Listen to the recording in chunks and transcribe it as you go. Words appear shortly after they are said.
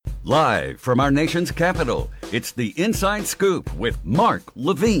Live from our nation's capital, it's the Inside Scoop with Mark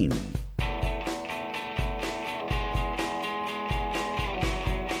Levine.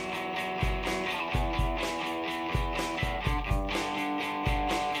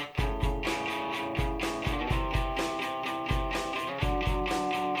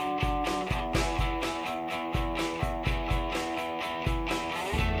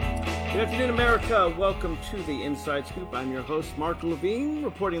 Good afternoon, America. Welcome to the Inside Scoop. I'm your host, Mark Levine,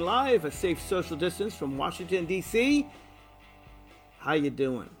 reporting live, a safe social distance from Washington, D.C. How you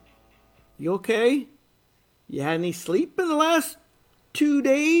doing? You okay? You had any sleep in the last 2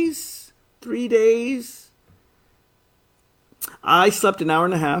 days? 3 days? I slept an hour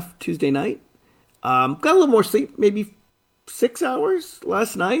and a half Tuesday night. Got a little more sleep, maybe 6 hours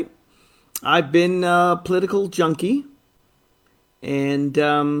last night. I've been a political junkie. And,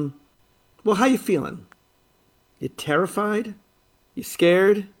 well, how you feeling? You terrified? You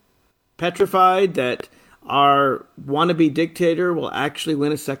scared? Petrified that our wannabe dictator will actually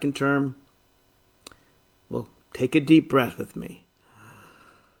win a second term? Well, take a deep breath with me.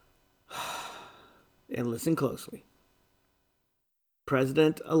 And listen closely.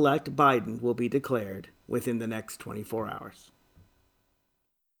 President-elect Biden will be declared within the next 24 hours.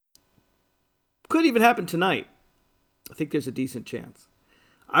 Could even happen tonight. I think there's a decent chance.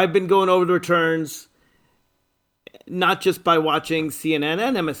 I've been going over the returns, not just by watching CNN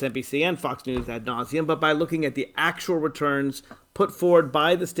and MSNBC and Fox News ad nauseum, but by looking at the actual returns put forward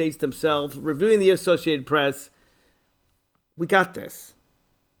by the states themselves, reviewing the Associated Press. We got this.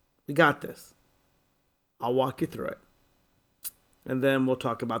 We got this. I'll walk you through it. And then we'll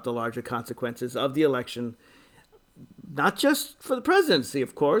talk about the larger consequences of the election, not just for the presidency,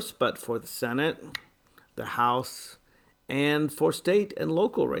 of course, but for the Senate, the House, and for state and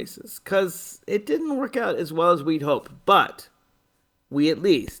local races, because it didn't work out as well as we'd hoped. But we at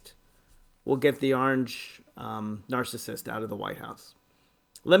least will get the orange narcissist out of the White House.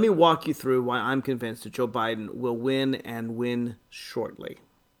 Let me walk you through why I'm convinced that Joe Biden will win and win shortly.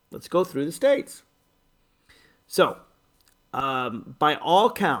 Let's go through the states. So, by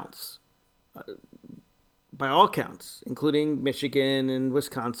all counts, including Michigan and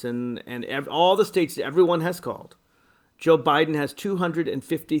Wisconsin and all the states that everyone has called, Joe Biden has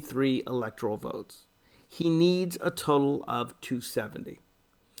 253 electoral votes. He needs a total of 270.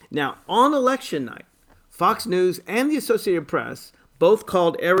 Now, on election night, Fox News and the Associated Press both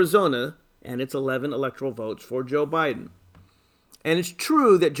called Arizona and its 11 electoral votes for Joe Biden. And it's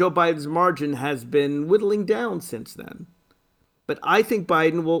true that Joe Biden's margin has been whittling down since then. But I think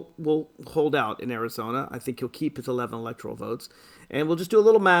Biden will hold out in Arizona. I think he'll keep his 11 electoral votes. And we'll just do a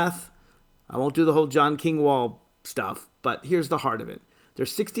little math. I won't do the whole John King Wall stuff, but here's the heart of it.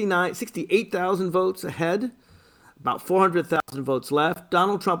 There's 68,000 votes ahead, about 400,000 votes left.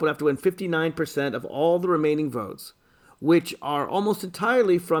 Donald Trump would have to win 59% of all the remaining votes, which are almost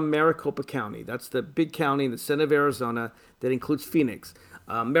entirely from Maricopa County. That's the big county in the center of Arizona that includes Phoenix.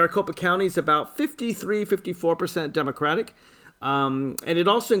 Maricopa County is about 54% Democratic. And it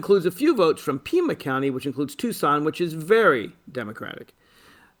also includes a few votes from Pima County, which includes Tucson, which is very Democratic.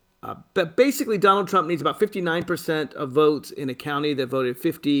 But basically, Donald Trump needs about 59% of votes in a county that voted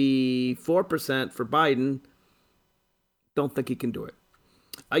 54% for Biden. Don't think he can do it.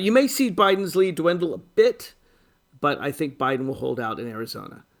 You may see Biden's lead dwindle a bit, but I think Biden will hold out in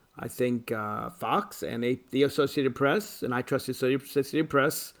Arizona. I think Fox and the Associated Press, and I trust the Associated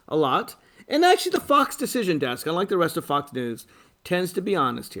Press a lot, and actually the Fox decision desk, unlike the rest of Fox News, tends to be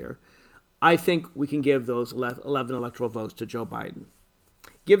honest here. I think we can give those 11 electoral votes to Joe Biden.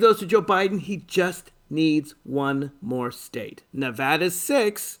 Give those to Joe Biden. He just needs one more state. Nevada's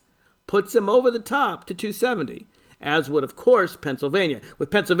 6 puts him over the top to 270, as would, of course, Pennsylvania.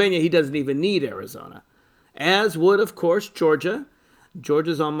 With Pennsylvania, he doesn't even need Arizona. As would, of course, Georgia.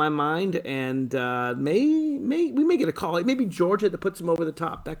 Georgia's on my mind, and we may get a call. Maybe Georgia that puts him over the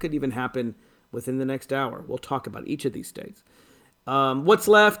top. That could even happen within the next hour. We'll talk about each of these states. What's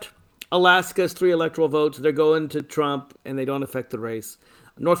left? Alaska's 3 electoral votes. They're going to Trump, and they don't affect the race.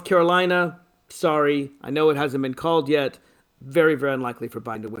 North Carolina, sorry. I know it hasn't been called yet. Very, very unlikely for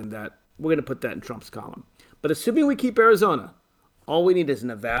Biden to win that. We're going to put that in Trump's column. But assuming we keep Arizona, all we need is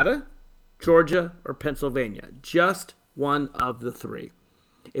Nevada, Georgia, or Pennsylvania. Just one of the 3.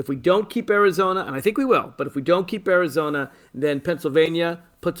 If we don't keep Arizona, and I think we will, but if we don't keep Arizona, then Pennsylvania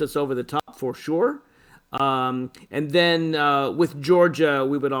puts us over the top for sure. And then with Georgia,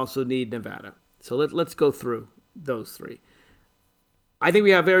 we would also need Nevada. So let's go through those 3. I think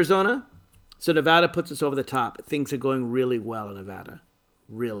we have Arizona. So Nevada puts us over the top. Things are going really well in Nevada.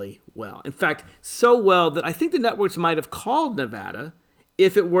 Really well. In fact, so well that I think the networks might have called Nevada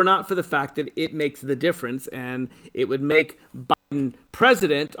if it were not for the fact that it makes the difference and it would make Biden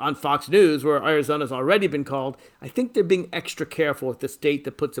president on Fox News, where Arizona's already been called. I think they're being extra careful with the state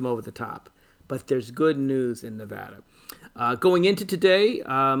that puts them over the top. But there's good news in Nevada. Going into today,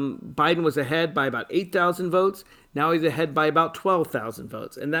 Biden was ahead by about 8,000 votes. Now he's ahead by about 12,000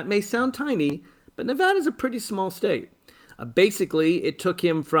 votes. And that may sound tiny, but Nevada's a pretty small state. Basically, it took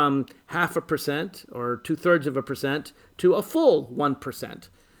him from 0.5% or 2/3% to a full 1%.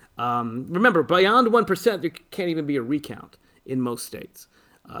 Remember, beyond 1%, there can't even be a recount in most states.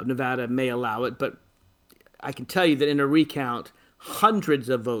 Nevada may allow it, but I can tell you that in a recount, hundreds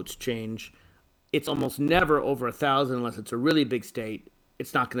of votes change. It's almost never over 1,000 unless it's a really big state.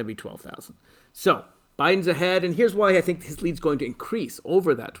 It's not going to be 12,000. So Biden's ahead, and here's why I think his lead's going to increase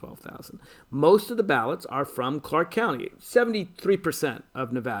over that 12,000. Most of the ballots are from Clark County. 73%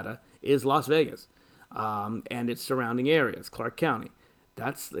 of Nevada is Las Vegas, and its surrounding areas, Clark County.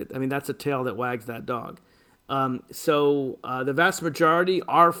 That's a tail that wags that dog. So the vast majority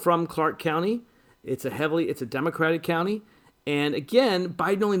are from Clark County. It's a Democratic county. And again,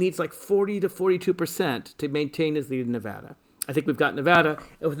 Biden only needs like 40 to 42% to maintain his lead in Nevada. I think we've got Nevada.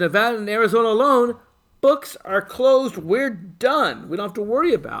 And with Nevada and Arizona alone, books are closed. We're done. We don't have to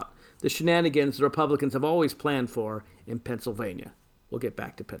worry about the shenanigans the Republicans have always planned for in Pennsylvania. We'll get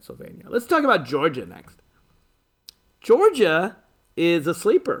back to Pennsylvania. Let's talk about Georgia next. Georgia is a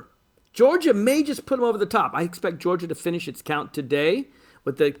sleeper. Georgia may just put them over the top. I expect Georgia to finish its count today,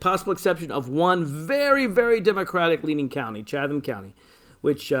 with the possible exception of one very, very Democratic-leaning county, Chatham County,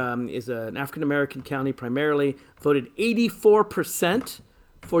 which is an African-American county primarily, voted 84%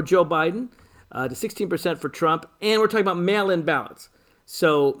 for Joe Biden, to 16% for Trump, and we're talking about mail-in ballots.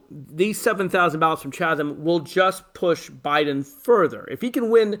 So these 7,000 ballots from Chatham will just push Biden further. If he can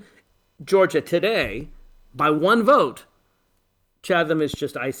win Georgia today by one vote, Chatham is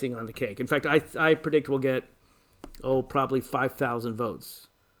just icing on the cake. In fact, I predict we'll get probably 5,000 votes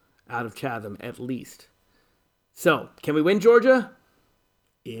out of Chatham at least. So, can we win Georgia?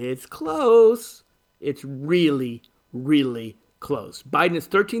 It's close. It's really, really close. Biden is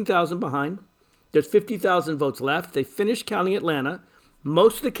 13,000 behind. There's 50,000 votes left. They finished counting Atlanta.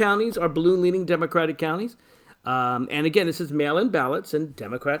 Most of the counties are balloon-leaning Democratic counties. And again, this is mail-in ballots, and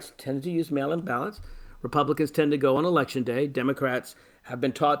Democrats tend to use mail-in ballots. Republicans tend to go on Election Day. Democrats have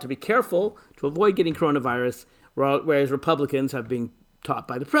been taught to be careful to avoid getting coronavirus, whereas Republicans have been taught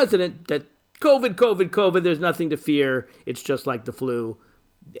by the president that COVID, there's nothing to fear. It's just like the flu.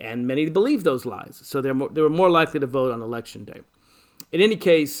 And many believe those lies. So they were more likely to vote on Election Day. In any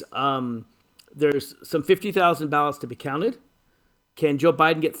case, there's some 50,000 ballots to be counted. Can Joe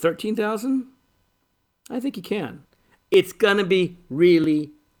Biden get 13,000? I think he can. It's going to be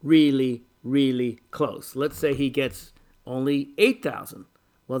really, really, really close. Let's say he gets only 8,000.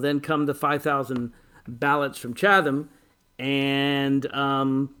 Well, then come the 5,000 ballots from Chatham, and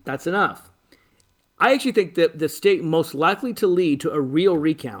that's enough. I actually think that the state most likely to lead to a real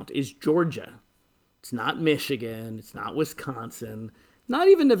recount is Georgia. It's not Michigan. It's not Wisconsin. Not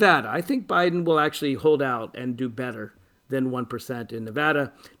even Nevada. I think Biden will actually hold out and do better than 1% in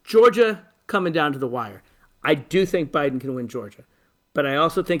Nevada. Georgia coming down to the wire. I do think Biden can win Georgia, but I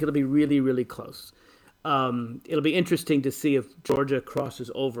also think it'll be really, really close. It'll be interesting to see if Georgia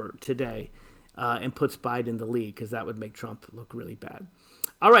crosses over today and puts Biden in the lead, because that would make Trump look really bad.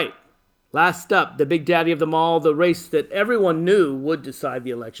 All right, last up, the big daddy of them all, the race that everyone knew would decide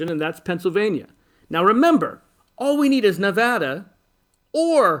the election, and that's Pennsylvania. Now remember, all we need is Nevada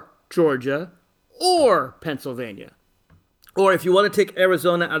or Georgia or Pennsylvania. Or if you want to take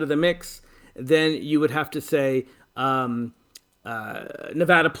Arizona out of the mix, then you would have to say Nevada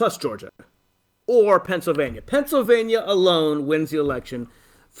plus Georgia or Pennsylvania. Pennsylvania alone wins the election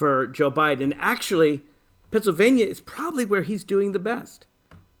for Joe Biden. And actually, Pennsylvania is probably where he's doing the best.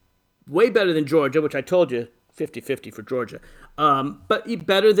 Way better than Georgia, which I told you, 50-50 for Georgia. But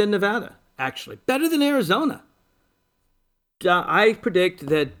better than Nevada, actually. Better than Arizona. I predict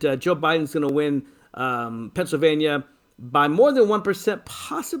that Joe Biden's going to win Pennsylvania by more than 1%,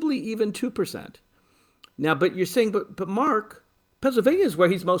 possibly even 2%. Now, but you're saying, but Mark, Pennsylvania is where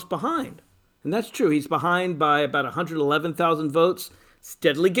he's most behind. And that's true. He's behind by about 111,000 votes,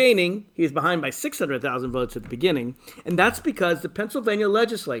 steadily gaining. He's behind by 600,000 votes at the beginning. And that's because the Pennsylvania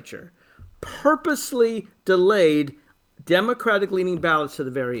legislature purposely delayed Democratic-leaning ballots to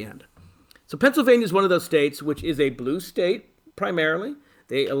the very end. So Pennsylvania is one of those states which is a blue state primarily.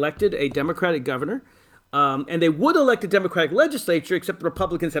 They elected a Democratic governor. And they would elect a Democratic legislature, except the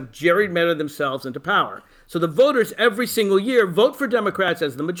Republicans have gerrymandered themselves into power. So the voters every single year vote for Democrats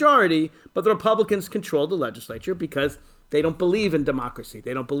as the majority, but the Republicans control the legislature because They don't believe in democracy.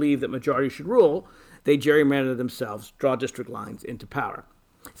 They don't believe that majority should rule. They gerrymander themselves, draw district lines into power.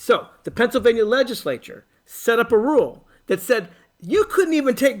 So the Pennsylvania legislature set up a rule that said you couldn't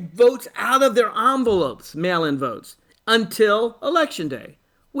even take votes out of their envelopes, mail-in votes, until Election Day,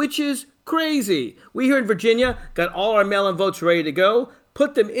 which is crazy. We here in Virginia got all our mail-in votes ready to go,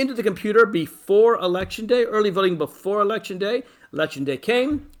 put them into the computer before Election Day, early voting before Election Day. Election Day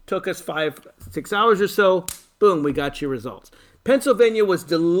came, took us 5-6 hours or so. Boom, we got your results. Pennsylvania was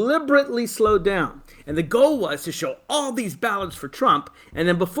deliberately slowed down. And the goal was to show all these ballots for Trump. And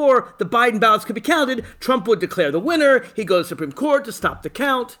then before the Biden ballots could be counted, Trump would declare the winner. He'd go to the Supreme Court to stop the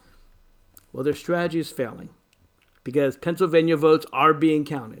count. Well, their strategy is failing because Pennsylvania votes are being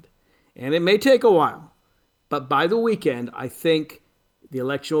counted. And it may take a while. But by the weekend, I think the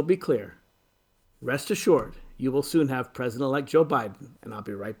election will be clear. Rest assured, you will soon have President-elect Joe Biden. And I'll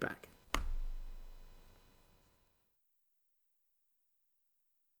be right back.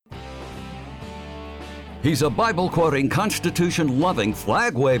 He's a Bible-quoting, Constitution-loving,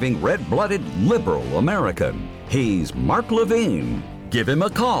 flag-waving, red-blooded liberal American. He's Mark Levine. Give him a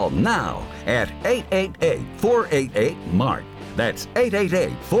call now at 888-488-MARK. That's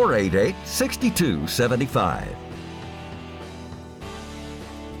 888-488-6275.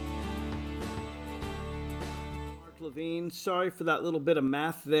 Mark Levine, sorry for that little bit of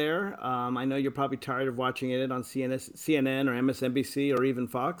math there. I know you're probably tired of watching it on CNN or MSNBC or even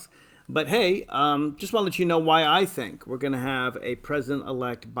Fox. But hey, just want to let you know why I think we're going to have a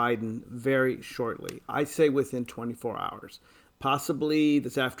President-elect Biden very shortly. I say within 24 hours, possibly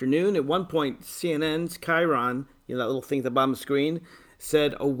this afternoon. At one point, CNN's Chiron, that little thing at the bottom of the screen,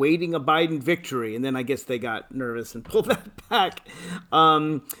 said awaiting a Biden victory. And then I guess they got nervous and pulled that back.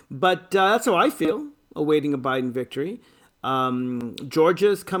 But that's how I feel, awaiting a Biden victory.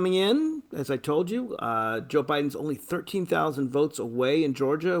 Georgia's coming in, as I told you. Joe Biden's only 13,000 votes away in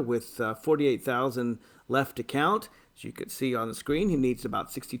Georgia with 48,000 left to count. As you could see on the screen, he needs about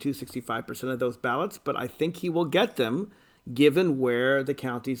 62-65% of those ballots, but I think he will get them given where the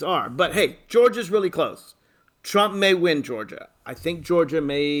counties are. But hey, Georgia's really close. Trump may win Georgia. I think Georgia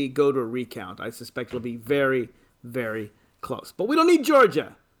may go to a recount. I suspect it'll be very, very close. But we don't need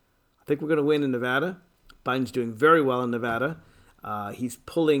Georgia. I think we're going to win in Nevada. Biden's doing very well in Nevada. He's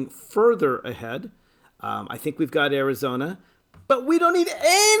pulling further ahead. I think we've got Arizona. But we don't need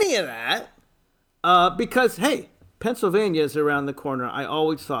any of that because, hey, Pennsylvania is around the corner. I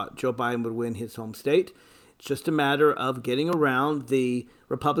always thought Joe Biden would win his home state. It's just a matter of getting around the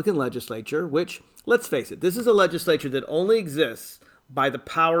Republican legislature, which, let's face it, this is a legislature that only exists by the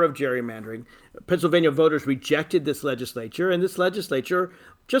power of gerrymandering. Pennsylvania voters rejected this legislature, and this legislature,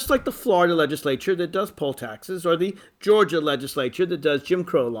 just like the Florida legislature that does poll taxes or the Georgia legislature that does Jim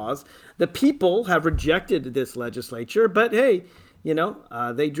Crow laws, the people have rejected this legislature. But hey,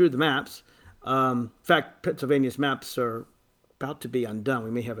 they drew the maps. In fact, Pennsylvania's maps are about to be undone.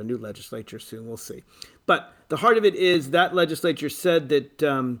 We may have a new legislature soon. We'll see. But the heart of it is that legislature said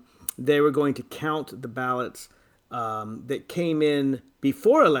that they were going to count the ballots that came in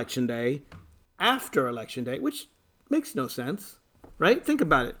before Election Day, after Election Day, which makes no sense, right? Think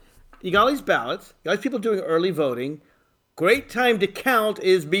about it. You got all these ballots, you got all these people doing early voting. Great time to count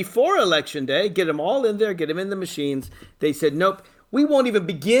is before Election Day. Get them all in there, get them in the machines. They said, nope, we won't even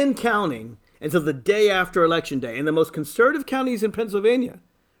begin counting until the day after Election Day. And the most conservative counties in Pennsylvania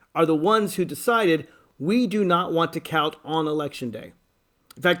are the ones who decided we do not want to count on Election Day.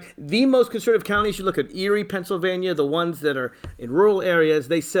 In fact, the most conservative counties, you look at Erie, Pennsylvania, the ones that are in rural areas,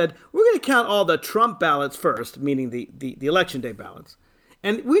 they said, we're going to count all the Trump ballots first, meaning the Election Day ballots.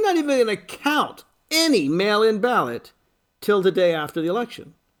 And we're not even going to count any mail-in ballot till the day after the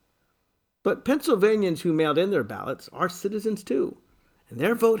election. But Pennsylvanians who mailed in their ballots are citizens too. And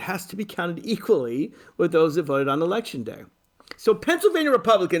their vote has to be counted equally with those that voted on Election Day. So Pennsylvania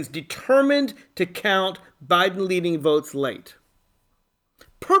Republicans determined to count Biden-leading votes late,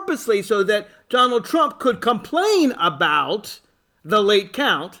 purposely so that Donald Trump could complain about the late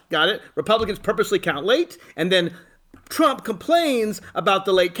count. Got it? Republicans purposely count late, and then Trump complains about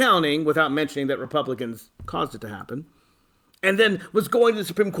the late counting without mentioning that Republicans caused it to happen, and then was going to the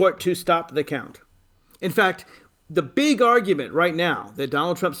Supreme Court to stop the count. In fact, the big argument right now that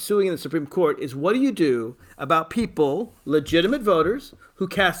Donald Trump's suing in the Supreme Court is, what do you do about people, legitimate voters, who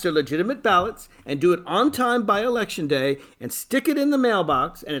cast their legitimate ballots and do it on time by Election Day and stick it in the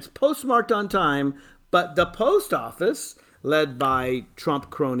mailbox and it's postmarked on time, but the post office, led by Trump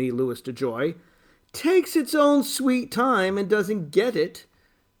crony Louis DeJoy, takes its own sweet time and doesn't get it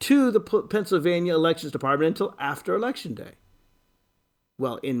to the Pennsylvania Elections Department until after Election Day.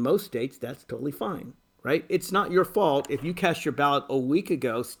 Well, in most states, that's totally fine. right? It's not your fault if you cast your ballot a week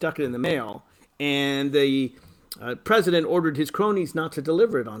ago, stuck it in the mail, and the president ordered his cronies not to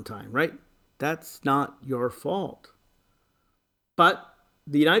deliver it on time, right? That's not your fault. But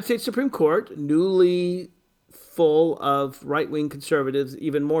the United States Supreme Court, newly full of right-wing conservatives,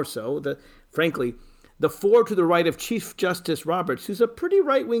 even more so, frankly, the four to the right of Chief Justice Roberts, who's a pretty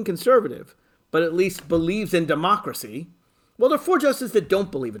right-wing conservative, but at least believes in democracy. Well, there are four justices that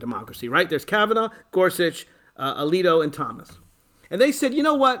don't believe in democracy, right? There's Kavanaugh, Gorsuch, Alito, and Thomas. And they said, you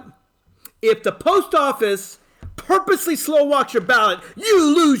know what? If the post office purposely slow walks your ballot,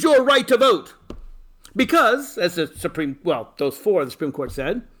 you lose your right to vote. Because, as those four, the Supreme Court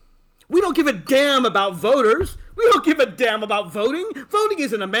said, we don't give a damn about voters. We don't give a damn about voting. Voting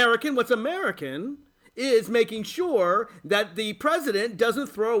isn't American. What's American is making sure that the president doesn't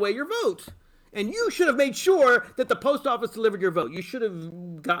throw away your vote. And you should have made sure that the post office delivered your vote. You should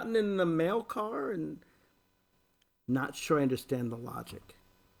have gotten in the mail car and not sure I understand the logic.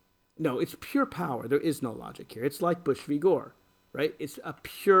 No, it's pure power. There is no logic here. It's like Bush v. Gore, right? It's a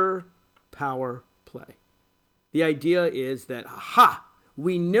pure power play. The idea is that,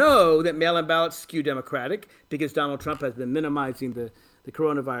 we know that mail-in ballots skew Democratic because Donald Trump has been minimizing the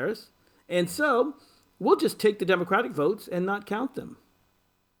coronavirus. And so we'll just take the Democratic votes and not count them.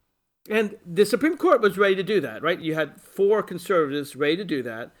 And the Supreme Court was ready to do that, right? You had four conservatives ready to do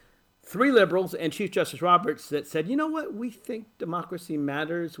that, three liberals and Chief Justice Roberts that said, you know what, we think democracy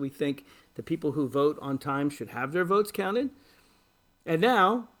matters. We think the people who vote on time should have their votes counted. And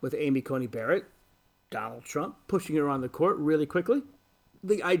now, with Amy Coney Barrett, Donald Trump pushing her on the court really quickly,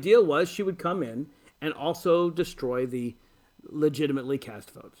 the idea was she would come in and also destroy the legitimately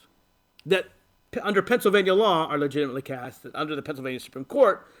cast votes that under Pennsylvania law are legitimately cast, that under the Pennsylvania Supreme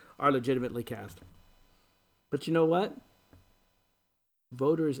Court are legitimately cast. But you know what?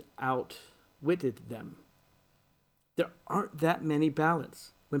 Voters outwitted them. There aren't that many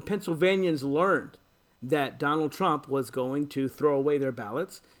ballots. When Pennsylvanians learned that Donald Trump was going to throw away their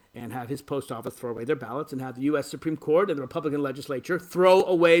ballots and have his post office throw away their ballots and have the U.S. Supreme Court and the Republican legislature throw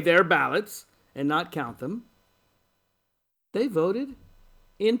away their ballots and not count them, they voted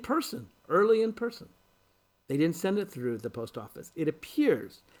in person, early in person. They didn't send it through the post office. It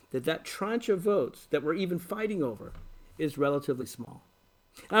appears that tranche of votes that we're even fighting over is relatively small.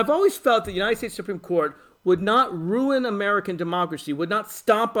 And I've always felt that the United States Supreme Court would not ruin American democracy, would not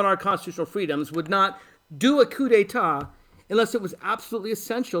stomp on our constitutional freedoms, would not do a coup d'etat unless it was absolutely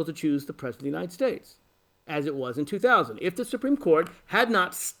essential to choose the President of the United States, as it was in 2000. If the Supreme Court had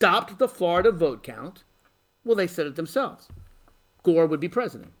not stopped the Florida vote count, well, they said it themselves. Gore would be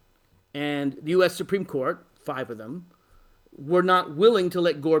president. And the U.S. Supreme Court, 5 of them, were not willing to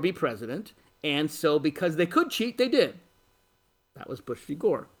let Gore be president. And so because they could cheat, they did. That was Bush v.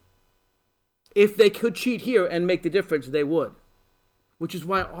 Gore. If they could cheat here and make the difference, they would. Which is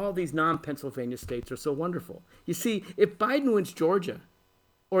why all these non-Pennsylvania states are so wonderful. You see, if Biden wins Georgia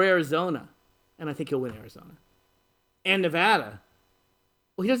or Arizona, and I think he'll win Arizona, and Nevada,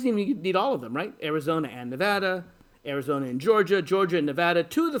 well, he doesn't even need all of them, right? Arizona and Nevada, Arizona and Georgia, Georgia and Nevada,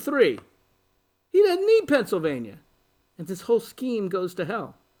 2 of the 3. He doesn't need Pennsylvania. And this whole scheme goes to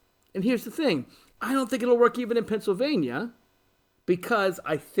hell. And here's the thing. I don't think it'll work even in Pennsylvania because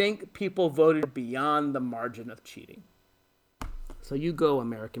I think people voted beyond the margin of cheating. So you go,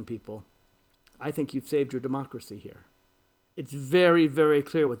 American people. I think you've saved your democracy here. It's very, very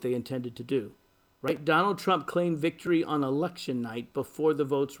clear what they intended to do, right? Donald Trump claimed victory on election night before the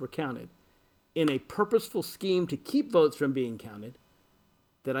votes were counted in a purposeful scheme to keep votes from being counted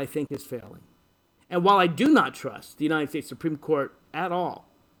that I think is failing. And while I do not trust the United States Supreme Court at all,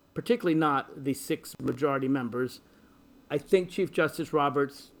 particularly not the 6 majority members, I think Chief Justice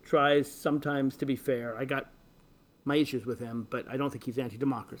Roberts tries sometimes to be fair. I got my issues with him, but I don't think he's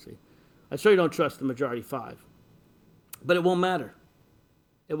anti-democracy. I certainly don't trust the majority 5. But it won't matter.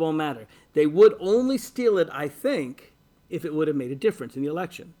 It won't matter. They would only steal it, I think, if it would have made a difference in the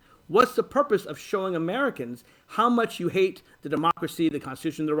election. What's the purpose of showing Americans how much you hate the democracy, the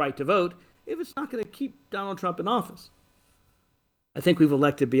Constitution, the right to vote, if it's not going to keep Donald Trump in office? I think we've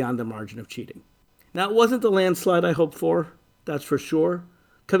elected beyond the margin of cheating. Now, it wasn't the landslide I hoped for, that's for sure.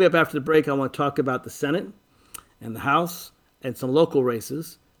 Coming up after the break, I want to talk about the Senate and the House and some local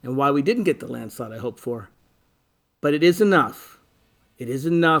races and why we didn't get the landslide I hoped for. But it is enough. It is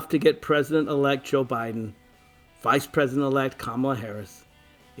enough to get President-elect Joe Biden, Vice President-elect Kamala Harris.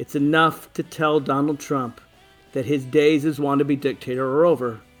 It's enough to tell Donald Trump that his days as wannabe dictator are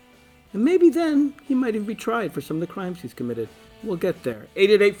over. And maybe then he might even be tried for some of the crimes he's committed. We'll get there.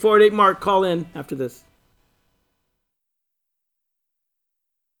 888-488-MARK. Call in after this.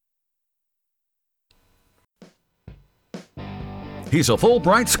 He's a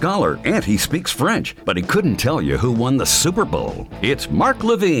Fulbright scholar and he speaks French, but he couldn't tell you who won the Super Bowl. It's Mark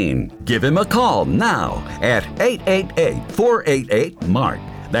Levine. Give him a call now at 888-488-MARK.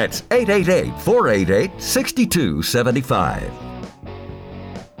 That's 888-488-6275.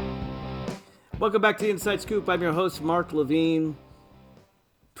 Welcome back to the Inside Scoop. I'm your host, Mark Levine.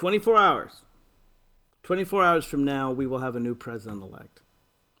 24 hours. 24 hours from now, we will have a new president-elect.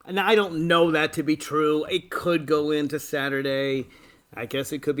 And I don't know that to be true. It could go into Saturday. I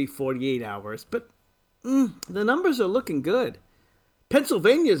guess it could be 48 hours. But the numbers are looking good.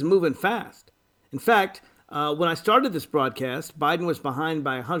 Pennsylvania is moving fast. In fact, when I started this broadcast, Biden was behind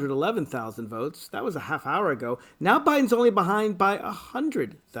by 111,000 votes. That was a half hour ago. Now Biden's only behind by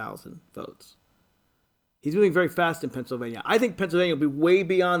 100,000 votes. He's moving very fast in Pennsylvania. I think Pennsylvania will be way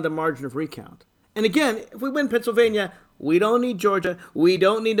beyond the margin of recount. And again, if we win Pennsylvania, we don't need Georgia, we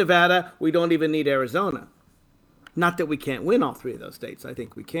don't need Nevada, we don't even need Arizona. Not that we can't win all three of those states. I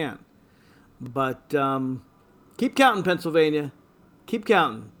think we can. But keep counting, Pennsylvania. Keep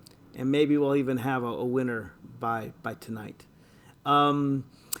counting. And maybe we'll even have a winner by tonight. If you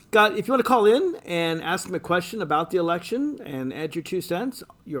want to call in and ask me a question about the election and add your 2 cents,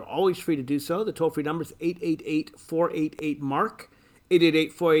 you're always free to do so. The toll-free number is 888-488-MARK,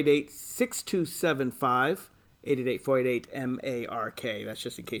 888-488-6275, 888-488-MARK. That's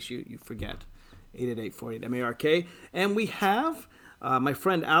just in case you forget. 888-488-MARK. And we have my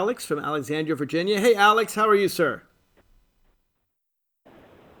friend Alex from Alexandria, Virginia. Hey, Alex, how are you, sir?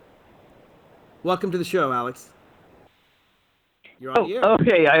 Welcome to the show, Alex. You're on the air.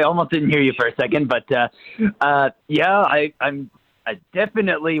 Okay. I almost didn't hear you for a second, but I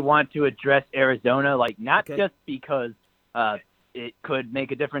definitely want to address Arizona, not just because it could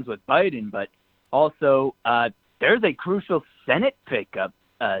make a difference with Biden, but also there's a crucial Senate pickup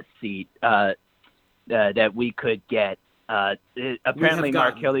seat that we could get. Apparently,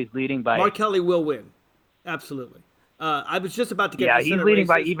 Mark Kelly's leading by. Mark Kelly will win. Absolutely. I was just about to get. Yeah, he's leading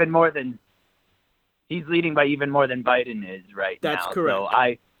by even more than. He's leading by even more than Biden is now. That's correct. So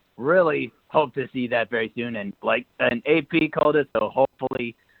I really hope to see that very soon. And like an AP called it, so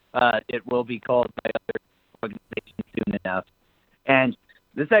hopefully it will be called by other organizations soon enough. And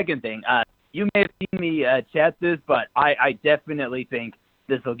the second thing, you may have seen me chat this, but I definitely think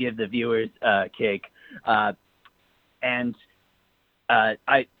this will give the viewers a kick. You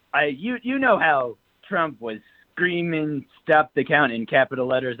know how Trump was screaming "Stop the count" in capital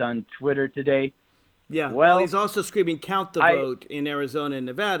letters on Twitter today. Yeah, well, he's also screaming "Count the vote" in Arizona and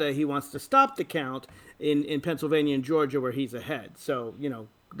Nevada. He wants to stop the count in Pennsylvania and Georgia, where he's ahead. So,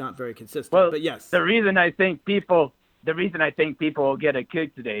 not very consistent. Well, but yes, the reason I think people will get a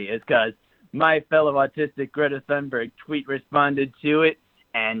kick today is because my fellow autistic Greta Thunberg tweet responded to it,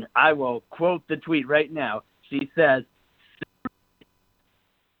 and I will quote the tweet right now. She says,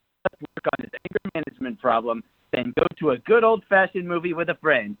 "Let's work on his anger management problem, then go to a good old-fashioned movie with a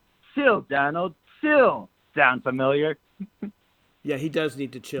friend. Chill, Donald. Chill." Sound familiar? Yeah, he does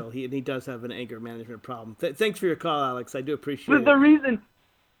need to chill. He does have an anger management problem. Thanks for your call, Alex. I do appreciate it. The reason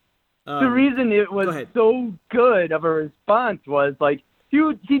it was so good of a response was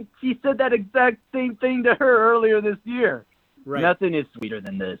he said that exact same thing to her earlier this year. Right. Nothing is sweeter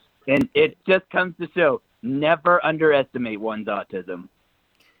than this, and it just comes to show never underestimate one's autism.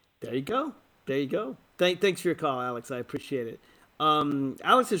 There you go. Thanks for your call, Alex. I appreciate it.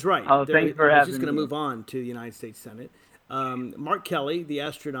 Alex is right. Thanks for having me. I was just going to move on to the United States Senate. Mark Kelly, the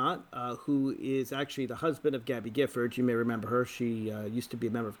astronaut, who is actually the husband of Gabby Gifford. You may remember her. She used to be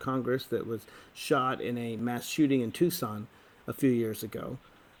a member of Congress that was shot in a mass shooting in Tucson a few years ago.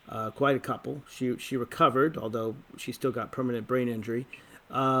 Quite a couple. She recovered, although she still got permanent brain injury.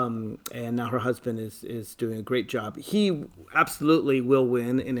 And now her husband is doing a great job. He absolutely will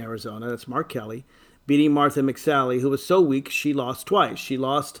win in Arizona. That's Mark Kelly, beating Martha McSally, who was so weak she lost twice. She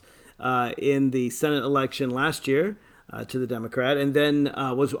lost in the Senate election last year to the Democrat, and then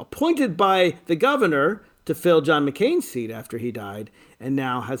was appointed by the governor to fill John McCain's seat after he died, and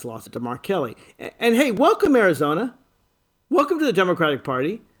now has lost it to Mark Kelly. And hey, welcome Arizona. Welcome to the Democratic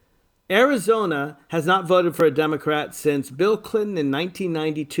Party. Arizona has not voted for a Democrat since Bill Clinton in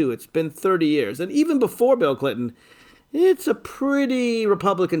 1992. It's been 30 years. And even before Bill Clinton, it's a pretty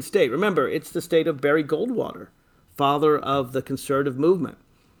Republican state. Remember, it's the state of Barry Goldwater, father of the conservative movement.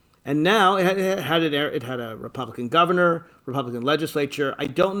 And now it had a Republican governor, Republican legislature. I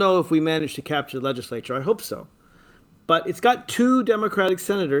don't know if we managed to capture the legislature. I hope so. But it's got 2 Democratic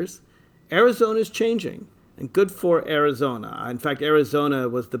senators. Arizona is changing, and good for Arizona. In fact, Arizona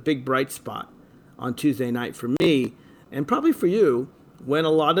was the big bright spot on Tuesday night for me, and probably for you, when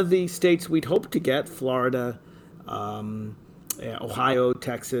a lot of the states we'd hoped to get, Florida, Ohio,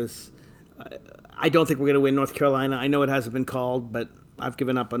 Texas. I don't think we're going to win North Carolina. I know it hasn't been called, but I've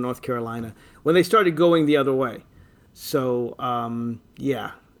given up on North Carolina when they started going the other way. So,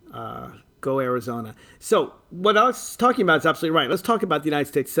 go Arizona. So what I was talking about is absolutely right. Let's talk about the United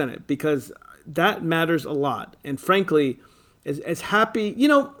States Senate, because that matters a lot. And frankly, as happy,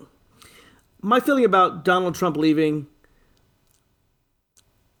 my feeling about Donald Trump leaving,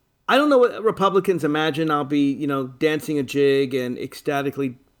 I don't know what Republicans imagine. I'll be, dancing a jig and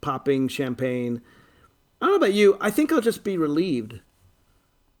ecstatically popping champagne. I don't know about you. I think I'll just be relieved.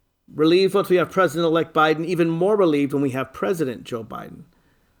 Relieved once we have President-elect Biden, even more relieved when we have President Joe Biden.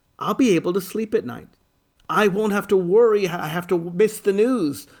 I'll be able to sleep at night. I won't have to worry I have to miss the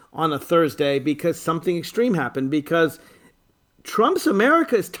news on a Thursday because something extreme happened, because Trump's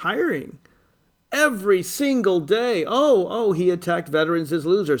America is tiring. Every single day. Oh, he attacked veterans as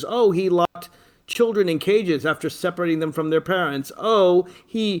losers. Oh, he locked children in cages after separating them from their parents. Oh,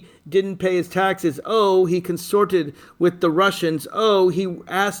 he didn't pay his taxes. Oh, he consorted with the Russians. Oh, he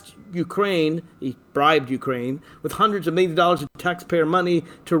asked Ukraine, he bribed Ukraine with hundreds of millions of dollars of taxpayer money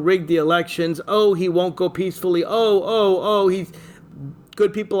to rig the elections. Oh, he won't go peacefully. Oh, he's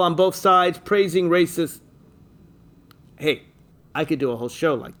good people on both sides praising racists. Hey, I could do a whole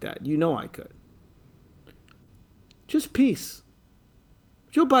show like that. I could. Just peace.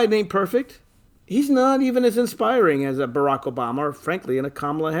 Joe Biden ain't perfect. He's not even as inspiring as a Barack Obama or, frankly, a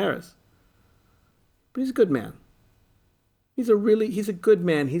Kamala Harris. But he's a good man. He's a good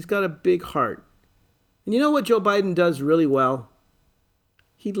man. He's got a big heart. And you know what Joe Biden does really well?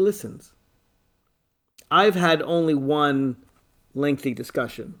 He listens. I've had only one lengthy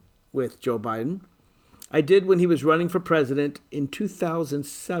discussion with Joe Biden. I did when he was running for president in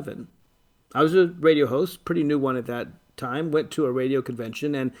 2007. I was a radio host, pretty new one at that time, went to a radio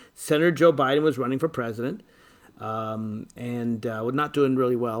convention, and Senator Joe Biden was running for president, and was not doing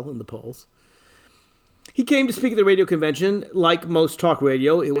really well in the polls. He came to speak at the radio convention. Like most talk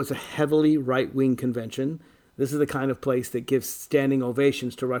radio, it was a heavily right-wing convention. This is the kind of place that gives standing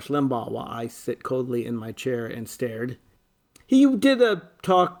ovations to Rush Limbaugh while I sit coldly in my chair and stared. He did a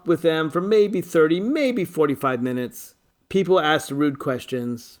talk with them for maybe 30, maybe 45 minutes. People asked rude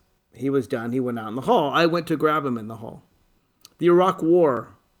questions. He was done. He went out in the hall. I went to grab him in the hall. The Iraq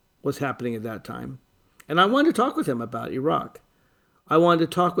War was happening at that time, and I wanted to talk with him about Iraq. I wanted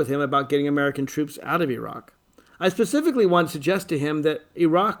to talk with him about getting American troops out of Iraq. I specifically wanted to suggest to him that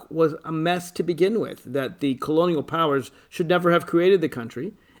Iraq was a mess to begin with, that the colonial powers should never have created the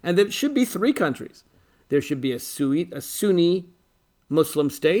country, and that it should be three countries. There should be a Sunni Muslim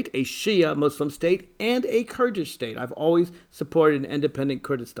state, a Shia Muslim state, and a Kurdish state. I've always supported an independent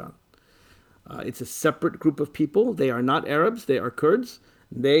Kurdistan. It's a separate group of people. They are not Arabs. They are Kurds.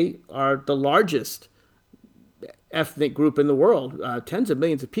 They are the largest ethnic group in the world. Tens of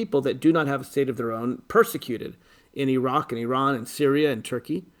millions of people that do not have a state of their own, persecuted in Iraq and Iran and Syria and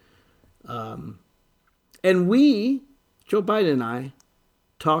Turkey. And we, Joe Biden and I,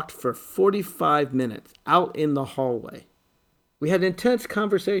 talked for 45 minutes out in the hallway. We had an intense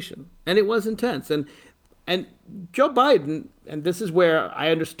conversation, and it was intense. And Joe Biden, and this is where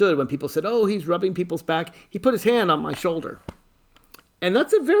I understood when people said, oh, he's rubbing people's back. He put his hand on my shoulder. And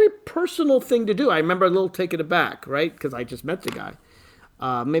that's a very personal thing to do. I remember a little taken aback, right? Because I just met the guy.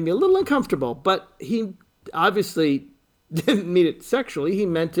 Made me a little uncomfortable. But he obviously didn't mean it sexually. He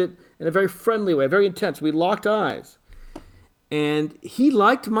meant it in a very friendly way, very intense. We locked eyes. And he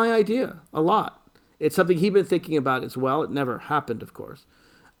liked my idea a lot. It's something he'd been thinking about as well. It never happened, of course.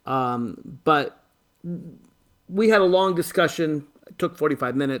 But we had a long discussion. It took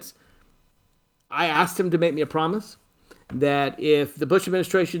 45 minutes. I asked him to make me a promise that if the Bush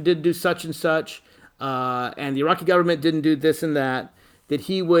administration didn't do such and such, and the Iraqi government didn't do this and that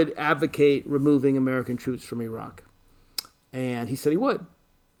he would advocate removing American troops from Iraq. And he said he would.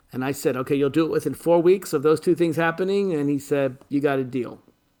 And I said, okay, you'll do it within 4 weeks of those two things happening? And he said, you got a deal.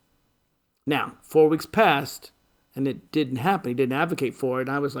 Now, 4 weeks passed, and it didn't happen. He didn't advocate for it.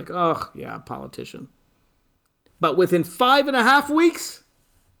 And I was like, oh, yeah, politician. But within 5.5 weeks,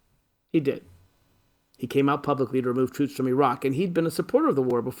 he did. He came out publicly to remove troops from Iraq, and he'd been a supporter of the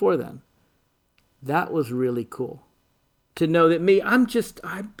war before then. That was really cool. To know that I'm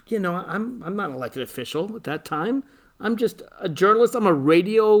not an elected official at that time. I'm just a journalist. I'm a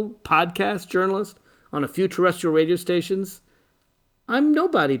radio podcast journalist on a few terrestrial radio stations. I'm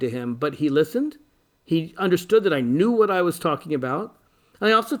nobody to him, but he listened. He understood that I knew what I was talking about. And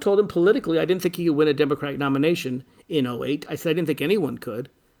I also told him politically I didn't think he could win a Democratic nomination in 2008. I said I didn't think anyone could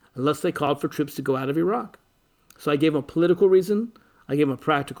unless they called for troops to go out of Iraq. So I gave him a political reason. I gave him a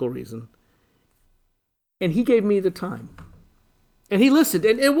practical reason. And he gave me the time. And he listened.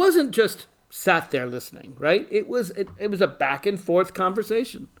 And it wasn't just sat there listening, right? It was a back and forth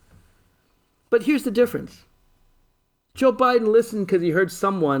conversation. But here's the difference. Joe Biden listened because he heard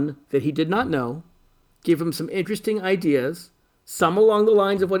someone that he did not know give him some interesting ideas, some along the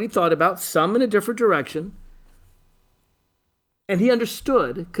lines of what he thought about, some in a different direction. And he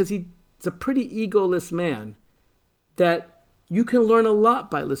understood, because he's a pretty egoless man, that you can learn a lot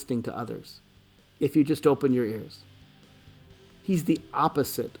by listening to others if you just open your ears. He's the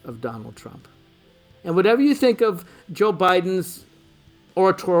opposite of Donald Trump. And whatever you think of Joe Biden's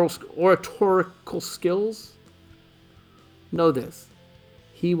oratorical skills, know this.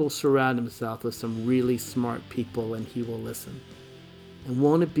 He will surround himself with some really smart people, and he will listen. And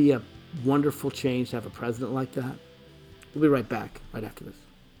won't it be a wonderful change to have a president like that? We'll be right back, right after this.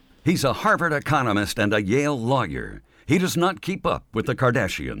 He's a Harvard economist and a Yale lawyer. He does not keep up with the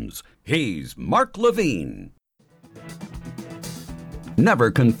Kardashians. He's Mark Levine.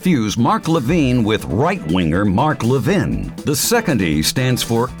 Never confuse Mark Levine with right-winger Mark Levin. The second E stands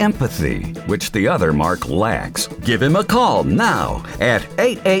for empathy, which the other Mark lacks. Give him a call now at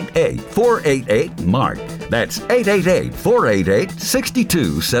 888-488-MARK. That's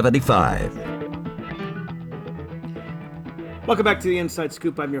 888-488-6275. Welcome back to the Inside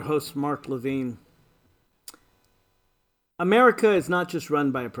Scoop. I'm your host, Mark Levine. America is not just run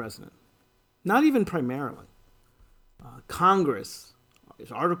by a president, not even primarily. Congress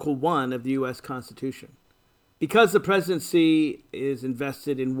is Article 1 of the U.S. Constitution. Because the presidency is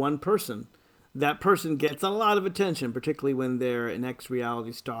invested in one person, that person gets a lot of attention, particularly when they're an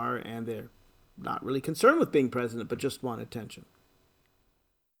ex-reality star and they're not really concerned with being president, but just want attention.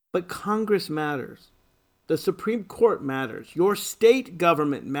 But Congress matters. The Supreme Court matters. Your state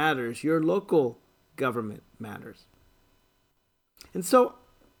government matters. Your local government matters. And so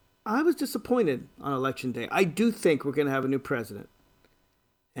I was disappointed on Election Day. I do think we're going to have a new president.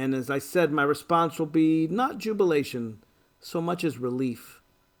 And as I said, my response will be not jubilation so much as relief.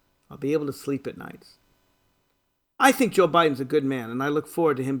 I'll be able to sleep at nights. I think Joe Biden's a good man, and I look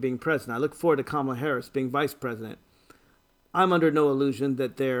forward to him being president. I look forward to Kamala Harris being vice president. I'm under no illusion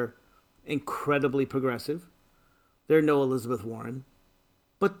that they're incredibly progressive. They're no Elizabeth Warren.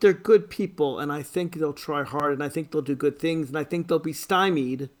 But they're good people, and I think they'll try hard, and I think they'll do good things, and I think they'll be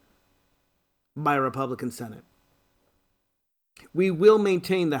stymied by a Republican Senate. We will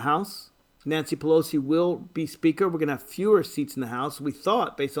maintain the House. Nancy Pelosi will be Speaker. We're going to have fewer seats in the House. We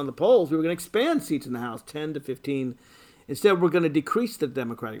thought, based on the polls, we were going to expand seats in the House, 10 to 15. Instead, we're going to decrease the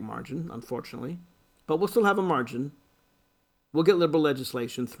Democratic margin, unfortunately. But we'll still have a margin. We'll get liberal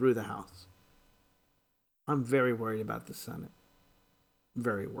legislation through the House. I'm very worried about the Senate.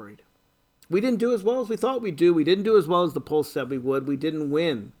 Very worried. We didn't do as well as we thought we'd do. We didn't do as well as the polls said we would. We didn't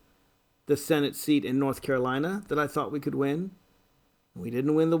win the Senate seat in North Carolina that I thought we could win. We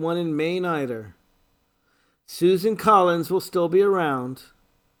didn't win the one in Maine either. Susan Collins will still be around,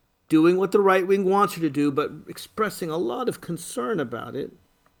 doing what the right wing wants her to do, but expressing a lot of concern about it.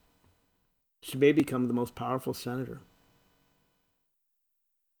 She may become the most powerful senator.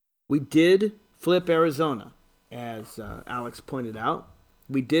 We did flip Arizona, as Alex pointed out.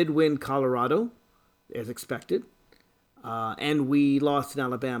 We did win Colorado, as expected. And we lost in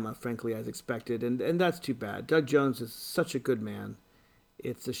Alabama, frankly, as expected. And that's too bad. Doug Jones is such a good man.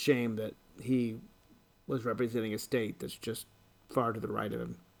 It's a shame that he was representing a state that's just far to the right of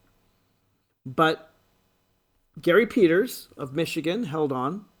him. But Gary Peters of Michigan held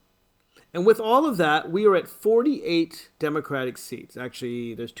on. And with all of that, we are at 48 Democratic seats.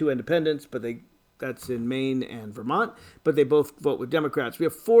 Actually, there's 2 independents, but that's in Maine and Vermont. But they both vote with Democrats. We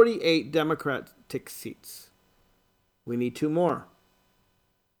have 48 Democratic seats. We need 2 more.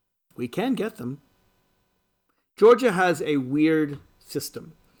 We can get them. Georgia has a weird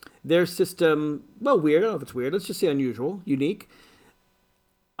system. Their system, well, weird. I don't know if it's weird. Let's just say unusual, unique.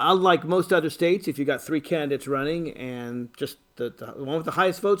 Unlike most other states, if you got 3 candidates running and just the one with the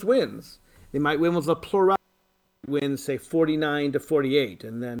highest votes wins, they might win with a plurality, wins, say, 49 to 48,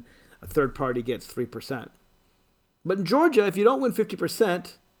 and then a third party gets 3%. But in Georgia, if you don't win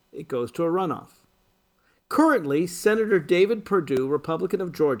 50%, it goes to a runoff. Currently, Senator David Perdue, Republican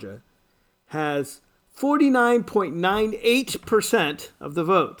of Georgia, has 49.98% of the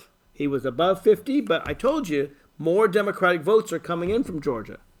vote. He was above 50, but I told you more Democratic votes are coming in from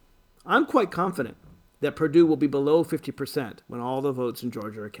Georgia. I'm quite confident that Perdue will be below 50% when all the votes in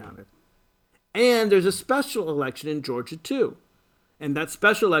Georgia are counted. And there's a special election in Georgia, too. And that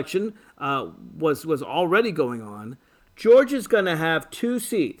special election was already going on. Georgia's going to have 2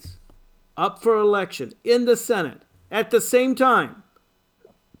 seats up for election in the Senate at the same time.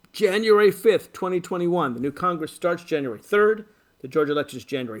 January 5th, 2021. The new Congress starts January 3rd. The Georgia election is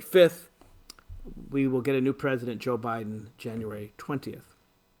January 5th. We will get a new president, Joe Biden, January 20th.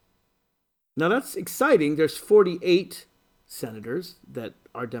 Now that's exciting. There's 48 senators that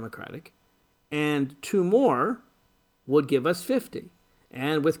are Democratic, and 2 more would give us 50.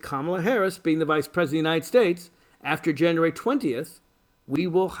 And with Kamala Harris being the vice president of the United States, after January 20th, we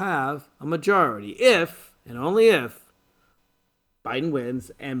will have a majority if, and only if, Biden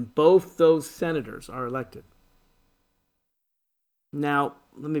wins and both those senators are elected. Now,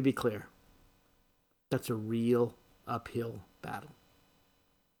 let me be clear. That's a real uphill battle.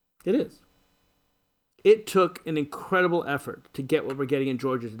 It is. It took an incredible effort to get what we're getting in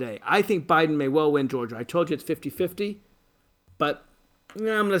Georgia today. I think Biden may well win Georgia. I told you it's 50-50, but I'm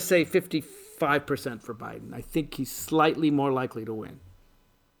going to say 55% for Biden. I think he's slightly more likely to win.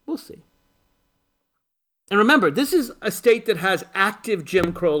 We'll see. And remember, this is a state that has active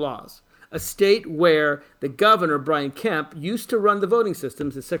Jim Crow laws. A state where the governor, Brian Kemp, used to run the voting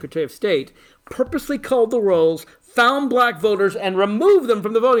systems as Secretary of State, purposely called the rolls, found black voters, and removed them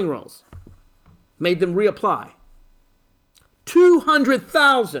from the voting rolls. Made them reapply.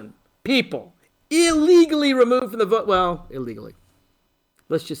 200,000 people illegally removed from the vote. Well, illegally.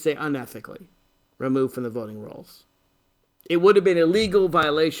 Let's just say unethically removed from the voting rolls. It would have been a legal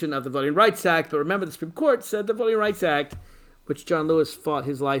violation of the Voting Rights Act, but remember the Supreme Court said the Voting Rights Act, which John Lewis fought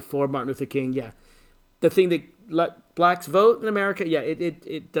his life for, Martin Luther King, the thing that let blacks vote in America,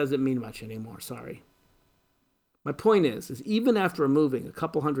 it doesn't mean much anymore, sorry. My point is even after removing a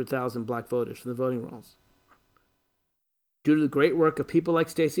couple 100,000 black voters from the voting rolls, due to the great work of people like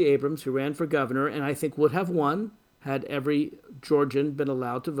Stacey Abrams, who ran for governor, and I think would have won had every Georgian been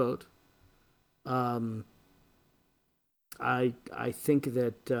allowed to vote, I think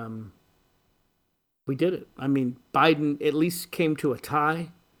that we did it. I mean, Biden at least came to a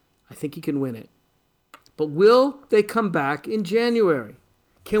tie. I think he can win it. But will they come back in January?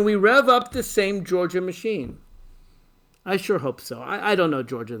 Can we rev up the same Georgia machine? I sure hope so. I don't know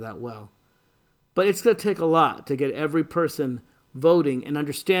Georgia that well. But it's going to take a lot to get every person voting and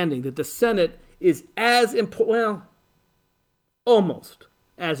understanding that the Senate is as important, well, almost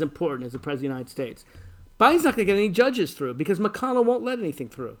as important as the President of the United States. Biden's not going to get any judges through because McConnell won't let anything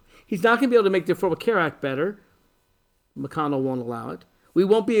through. He's not going to be able to make the Affordable Care Act better. McConnell won't allow it. We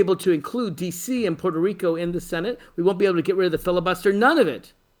won't be able to include D.C. and Puerto Rico in the Senate. We won't be able to get rid of the filibuster. None of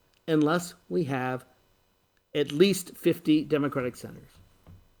it. Unless we have at least 50 Democratic senators.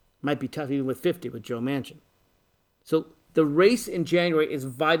 Might be tough even with 50 with Joe Manchin. So the race in January is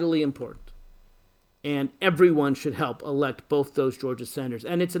vitally important. And everyone should help elect both those Georgia senators.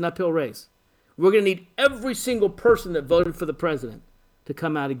 And it's an uphill race. We're going to need every single person that voted for the president to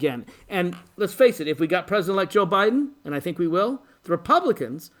come out again. And let's face it, if we got President-elect Joe Biden, and I think we will, the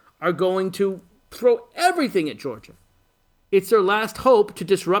Republicans are going to throw everything at Georgia. It's their last hope to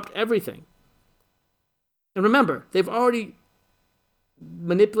disrupt everything. And remember, they've already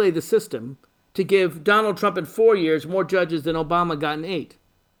manipulated the system to give Donald Trump in 4 years more judges than Obama got in 8.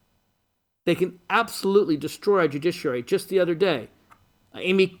 They can absolutely destroy our judiciary. Just the other day,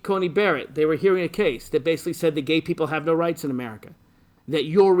 Amy Coney Barrett, they were hearing a case that basically said that gay people have no rights in America, that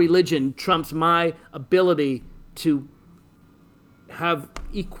your religion trumps my ability to have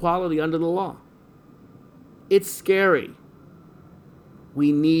equality under the law. It's scary.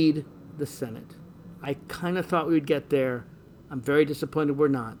 We need the Senate. I kind of thought we would get there. I'm very disappointed we're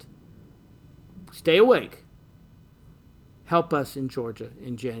not. Stay awake. Help us in Georgia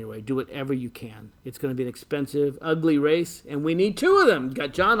in January. Do whatever you can. It's going to be an expensive, ugly race, and we need 2 of them. You've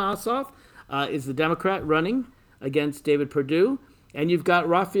got John Ossoff, is the Democrat running against David Perdue, and you've got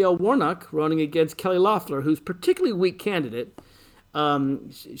Raphael Warnock running against Kelly Loeffler, who's a particularly weak candidate.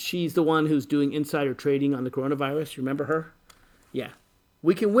 She's the one who's doing insider trading on the coronavirus. You remember her? Yeah.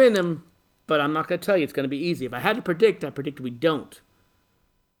 We can win them, but I'm not going to tell you it's going to be easy. If I had to predict, I predict we don't.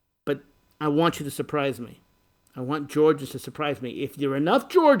 But I want you to surprise me. I want Georgians to surprise me. If there are enough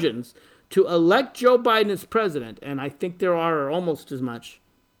Georgians to elect Joe Biden as president, and I think there are almost as much,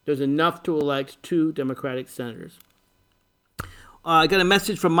 there's enough to elect 2 Democratic senators. I got a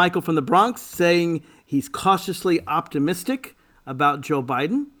message from Michael from the Bronx saying he's cautiously optimistic about Joe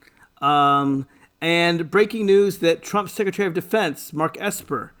Biden. And breaking news that Trump's Secretary of Defense, Mark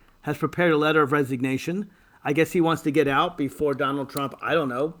Esper, has prepared a letter of resignation. I guess he wants to get out before Donald Trump, I don't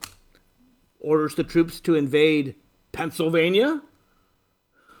know, orders the troops to invade Pennsylvania.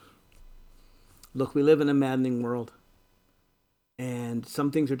 Look, we live in a maddening world. And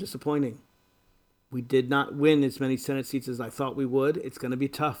some things are disappointing. We did not win as many Senate seats as I thought we would. It's going to be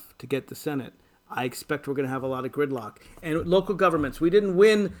tough to get the Senate. I expect we're going to have a lot of gridlock. And local governments, we didn't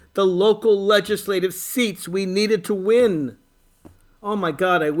win the local legislative seats we needed to win. Oh my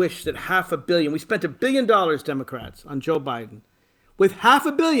God, I wish that $500 million, we spent $1 billion, Democrats, on Joe Biden. With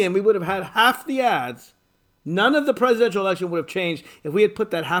 $500 million, we would have had half the ads. None of the presidential election would have changed if we had put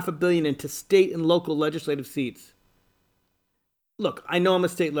that $500 million into state and local legislative seats. Look, I know I'm a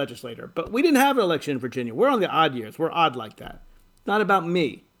state legislator, but we didn't have an election in Virginia. We're on the odd years. We're odd like that. It's not about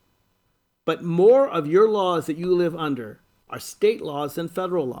me. But more of your laws that you live under are state laws than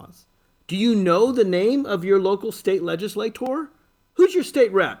federal laws. Do you know the name of your local state legislator? Who's your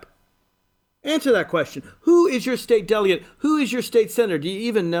state rep? Answer that question. Who is your state delegate? Who is your state senator? Do you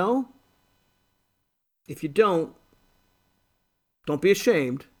even know? If you don't be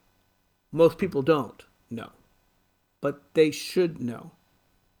ashamed. Most people don't know. But they should know.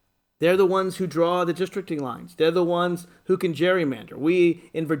 They're the ones who draw the districting lines. They're the ones who can gerrymander.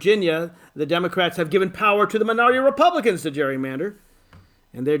 We, in Virginia, the Democrats have given power to the minority Republicans to gerrymander.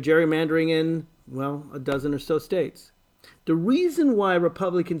 And they're gerrymandering in, well, a dozen or so states. The reason why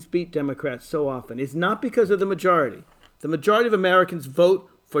Republicans beat Democrats so often is not because of the majority. The majority of Americans vote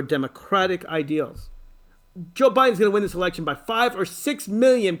for democratic ideals. Joe Biden's going to win this election by 5 or 6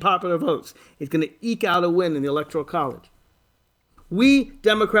 million popular votes. He's going to eke out a win in the Electoral College. We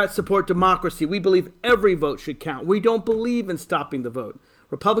Democrats support democracy. We believe every vote should count. We don't believe in stopping the vote.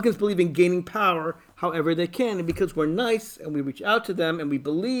 Republicans believe in gaining power however they can. And because we're nice and we reach out to them and we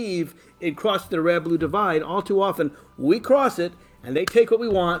believe in crossing the red-blue divide, all too often we cross it and they take what we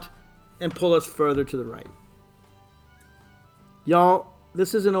want and pull us further to the right. Y'all,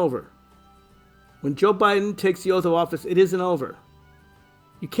 this isn't over. When Joe Biden takes the oath of office, it isn't over.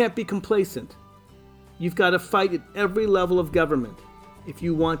 You can't be complacent. You've got to fight at every level of government if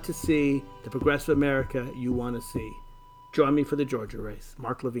you want to see the progressive America you want to see. Join me for the Georgia race.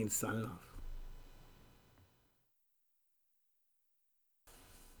 Mark Levine signing off.